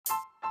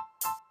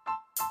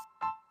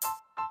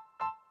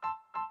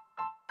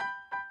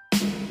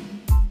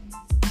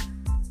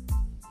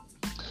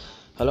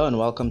Hello and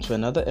welcome to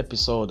another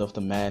episode of the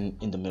Man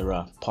in the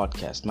Mirror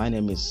podcast. My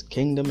name is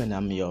Kingdom and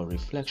I'm your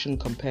reflection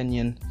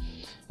companion.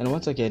 And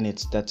once again,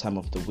 it's that time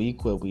of the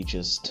week where we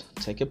just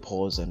take a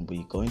pause and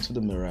we go into the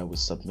mirror, we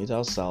submit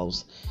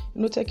ourselves,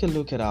 and we take a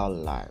look at our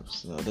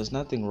lives. There's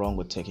nothing wrong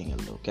with taking a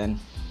look. And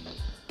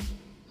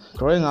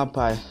growing up,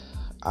 I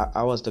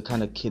was the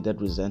kind of kid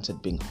that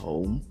resented being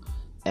home.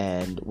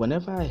 And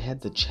whenever I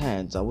had the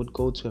chance, I would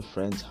go to a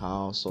friend's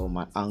house or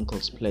my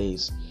uncle's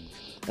place.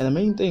 And the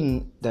main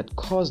thing that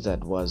caused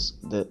that was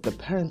the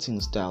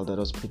parenting style that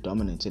was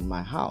predominant in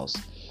my house.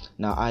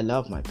 Now, I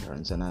love my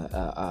parents and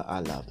I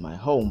love my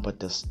home, but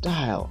the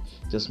style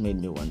just made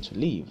me want to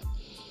leave.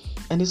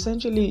 And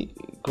essentially,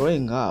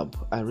 growing up,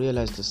 I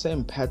realized the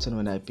same pattern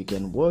when I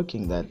began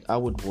working, that I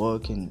would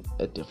work in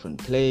a different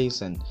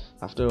place. And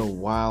after a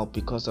while,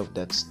 because of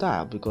that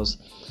style, because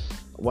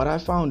what I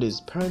found is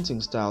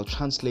parenting style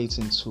translates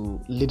into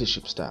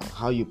leadership style.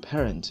 How you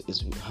parent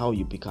is how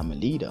you become a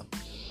leader.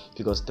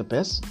 Because the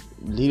best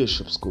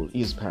leadership school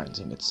is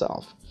parenting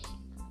itself.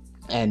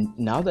 And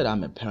now that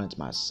I'm a parent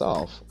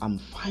myself, I'm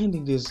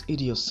finding these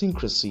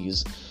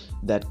idiosyncrasies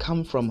that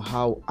come from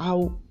how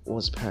I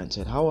was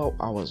parented, how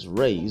I was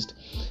raised,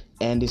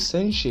 and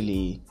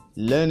essentially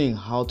learning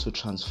how to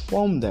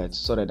transform that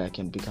so that I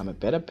can become a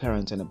better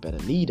parent and a better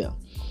leader.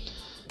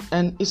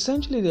 And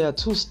essentially there are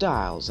two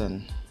styles,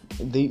 and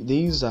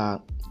these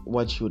are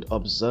what you would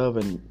observe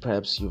and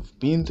perhaps you've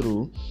been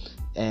through.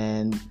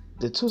 And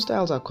the two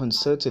styles are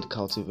concerted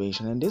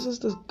cultivation, and this is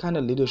the kind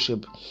of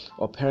leadership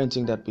or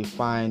parenting that we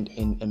find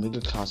in a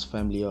middle class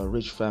family or a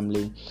rich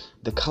family.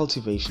 The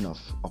cultivation of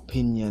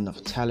opinion,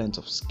 of talent,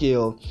 of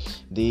skill.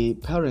 The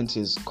parent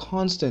is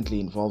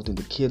constantly involved in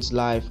the kid's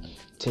life,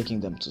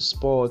 taking them to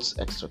sports,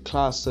 extra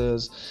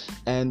classes,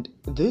 and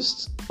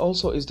this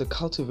also is the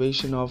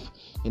cultivation of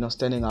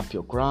standing up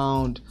your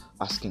ground,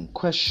 asking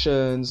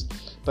questions.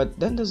 But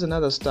then there's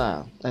another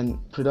style, and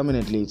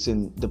predominantly it's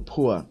in the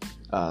poor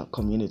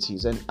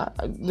communities, and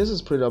this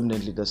is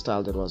predominantly the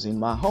style that was in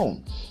my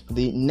home,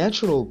 the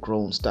natural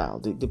grown style.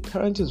 The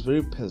parent is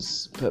very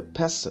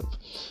passive.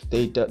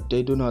 They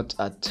do not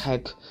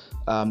attack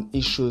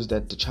issues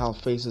that the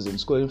child faces in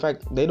school. In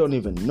fact, they don't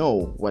even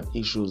know what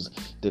issues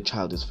the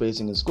child is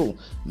facing in school.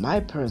 My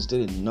parents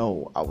didn't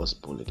know I was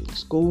bullied in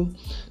school.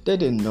 They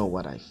didn't know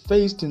what I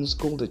faced in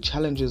school, the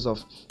challenges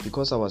of,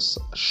 because I was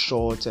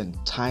short and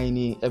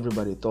tiny,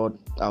 everybody thought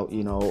I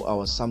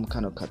was some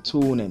kind of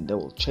cartoon and they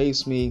will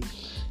chase me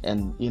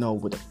and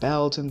with a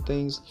belt and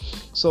things.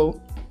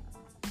 So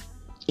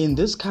in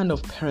this kind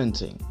of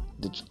parenting,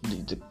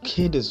 the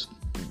kid is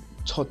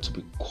taught to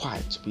be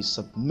quiet, to be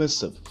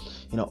submissive.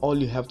 All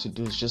you have to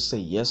do is just say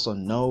yes or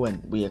no,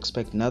 and we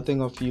expect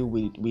nothing of you.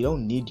 We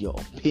don't need your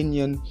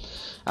opinion.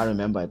 I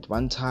remember at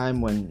one time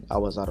when I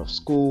was out of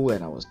school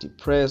and I was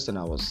depressed, and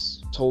I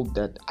was told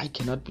that I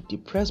cannot be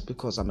depressed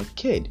because I'm a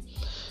kid.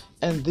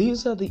 And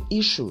these are the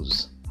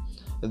issues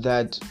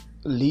that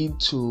lead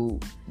to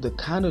the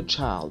kind of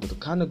child, the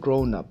kind of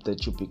grown-up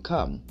that you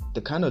become,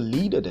 the kind of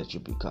leader that you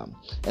become.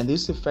 And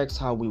this affects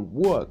how we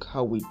work,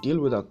 how we deal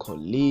with our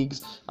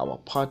colleagues, our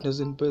partners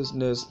in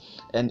business,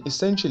 and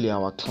essentially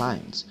our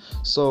clients.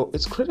 So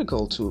it's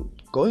critical to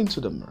go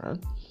into the mirror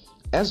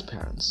as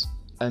parents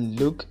and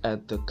look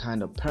at the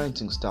kind of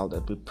parenting style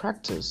that we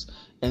practice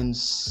and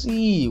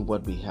see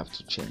what we have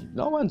to change.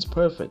 No one's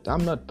perfect.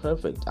 I'm not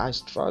perfect. I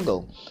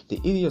struggle. The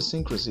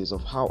idiosyncrasies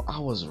of how I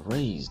was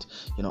raised.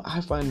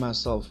 I find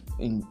myself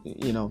in,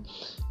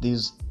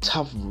 these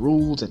tough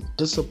rules and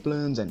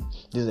disciplines and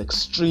these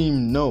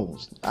extreme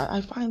no's. I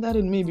find that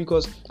in me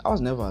because I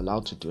was never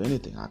allowed to do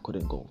anything. I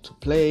couldn't go to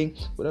play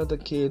with other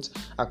kids.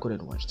 I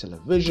couldn't watch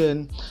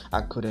television.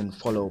 I couldn't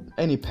follow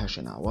any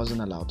passion. I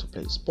wasn't allowed to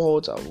play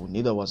sports.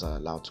 Neither was I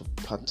allowed to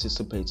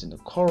participate in the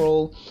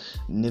choral.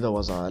 Neither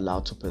was I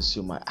allowed to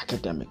pursue my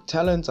academic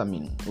talents.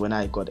 When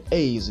I got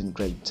A's in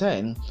grade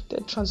 10,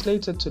 that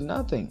translated to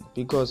nothing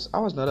because I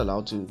was not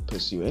allowed to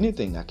pursue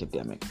anything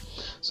academic.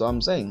 So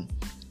I'm saying,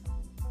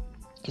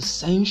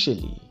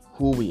 essentially,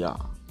 who we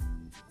are,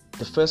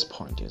 the first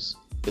point is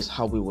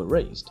how we were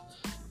raised.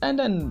 And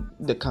then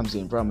there comes the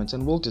environment,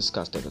 and we'll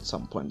discuss that at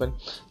some point. But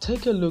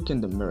take a look in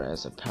the mirror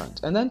as a parent,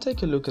 and then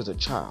take a look as a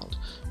child.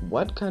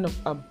 What kind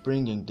of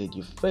upbringing did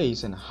you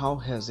face, and how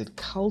has it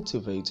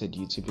cultivated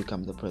you to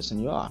become the person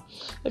you are?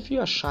 If you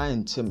are shy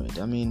and timid,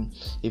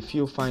 if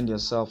you find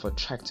yourself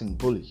attracting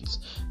bullies,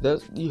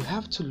 you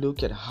have to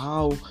look at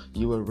how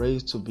you were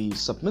raised to be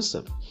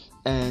submissive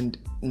and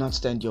not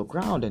stand your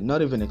ground and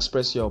not even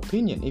express your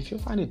opinion. If you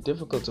find it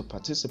difficult to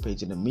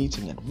participate in a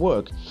meeting at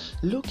work,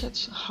 look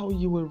at how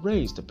you were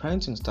raised. The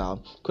parenting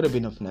style could have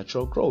been of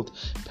natural growth.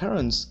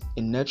 Parents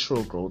in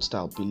natural growth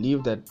style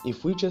believe that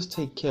if we just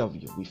take care of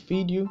you, we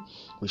feed you,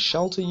 we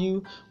shelter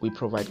you, we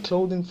provide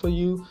clothing for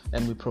you,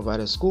 and we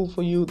provide a school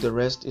for you, the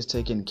rest is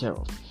taken care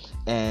of.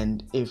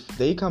 And if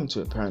they come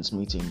to a parents'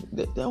 meeting,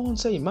 they won't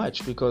say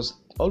much because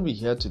All we're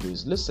here to do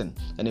is listen.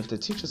 And if the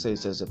teacher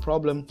says there's a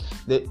problem,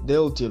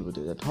 they'll deal with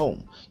it at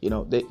home.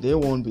 They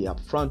won't be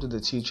upfront with the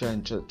teacher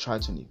and try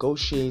to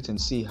negotiate and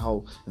see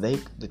how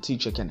the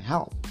teacher can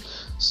help.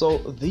 So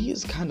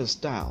these kind of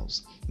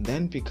styles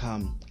then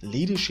become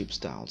leadership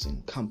styles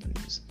in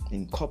companies,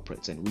 in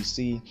corporates, and we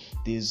see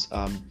these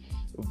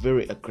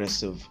very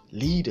aggressive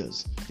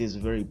leaders, these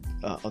very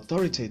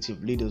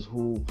authoritative leaders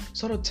who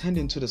sort of tend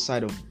into the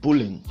side of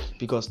bullying,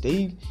 because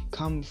they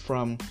come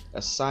from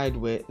a side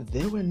where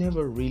they were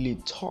never really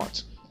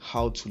taught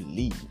how to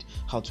lead,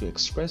 how to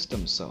express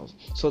themselves.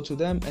 So to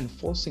them,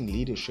 enforcing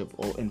leadership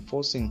or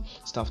enforcing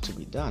stuff to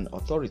be done,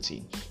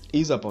 authority,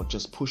 is about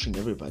just pushing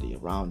everybody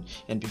around,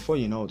 and before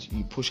you know it,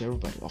 you push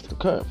everybody off the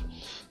curve.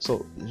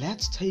 So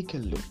let's take a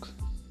look.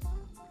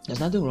 There's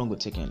nothing wrong with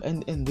taking it,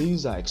 and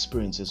these are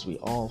experiences we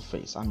all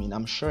face. I mean,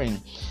 I'm sharing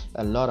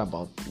a lot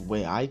about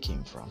where I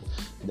came from.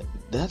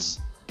 Let's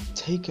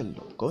take a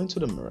look. Go into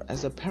the mirror.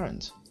 As a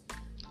parent,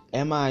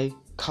 am I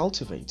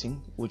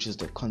cultivating, which is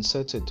the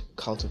concerted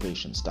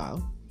cultivation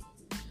style,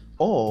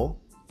 or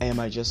am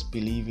I just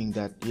believing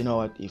that, you know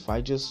what, if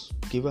I just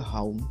give a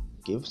home,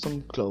 give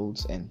some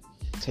clothes, and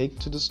take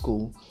to the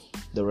school,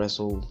 the rest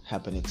will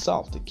happen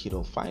itself, the kid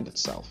will find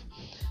itself?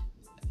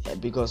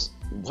 Because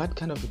what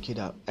kind of a kid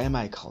am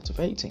I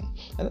cultivating?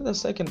 And then the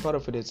second part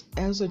of it is,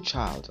 as a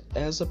child,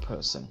 as a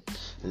person,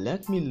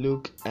 let me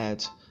look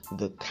at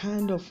the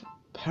kind of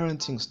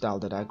parenting style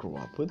that I grew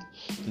up with.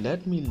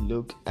 Let me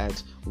look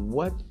at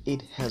what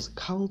it has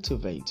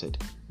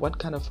cultivated, what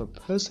kind of a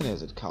person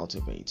has it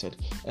cultivated,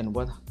 and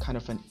what kind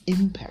of an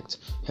impact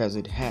has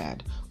it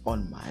had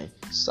on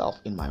myself,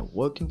 in my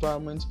work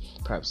environment,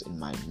 perhaps in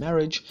my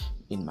marriage,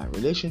 in my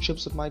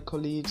relationships with my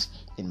colleagues,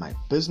 in my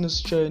business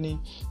journey,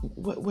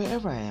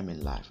 wherever I am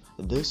in life.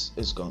 This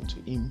is going to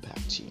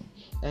impact you.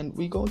 And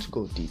we're going to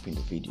go deep in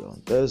the video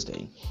on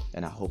Thursday,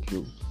 and I hope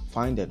you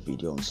find that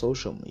video on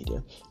social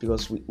media,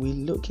 because we're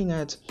looking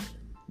at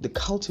the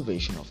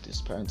cultivation of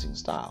this parenting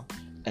style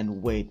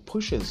and where it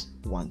pushes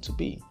one to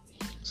be.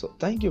 So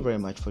thank you very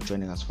much for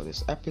joining us for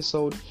this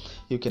episode.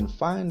 You can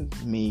find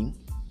me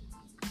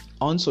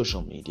on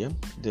social media.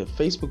 The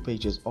Facebook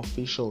page is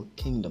Official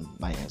Kingdom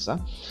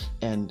Mayeza,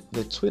 and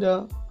the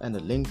Twitter and the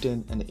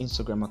LinkedIn and the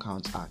Instagram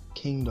accounts are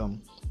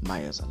Kingdom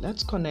Mayeza.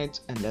 Let's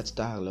connect and let's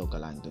dialogue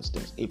along these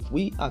things. If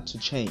we are to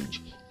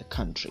change a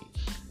country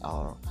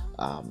or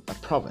a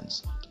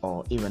province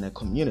or even a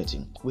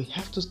community, we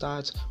have to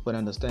start with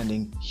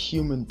understanding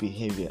human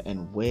behavior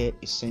and where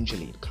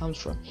essentially it comes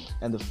from.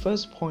 And the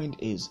first point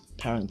is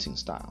parenting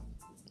style.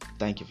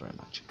 Thank you very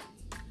much.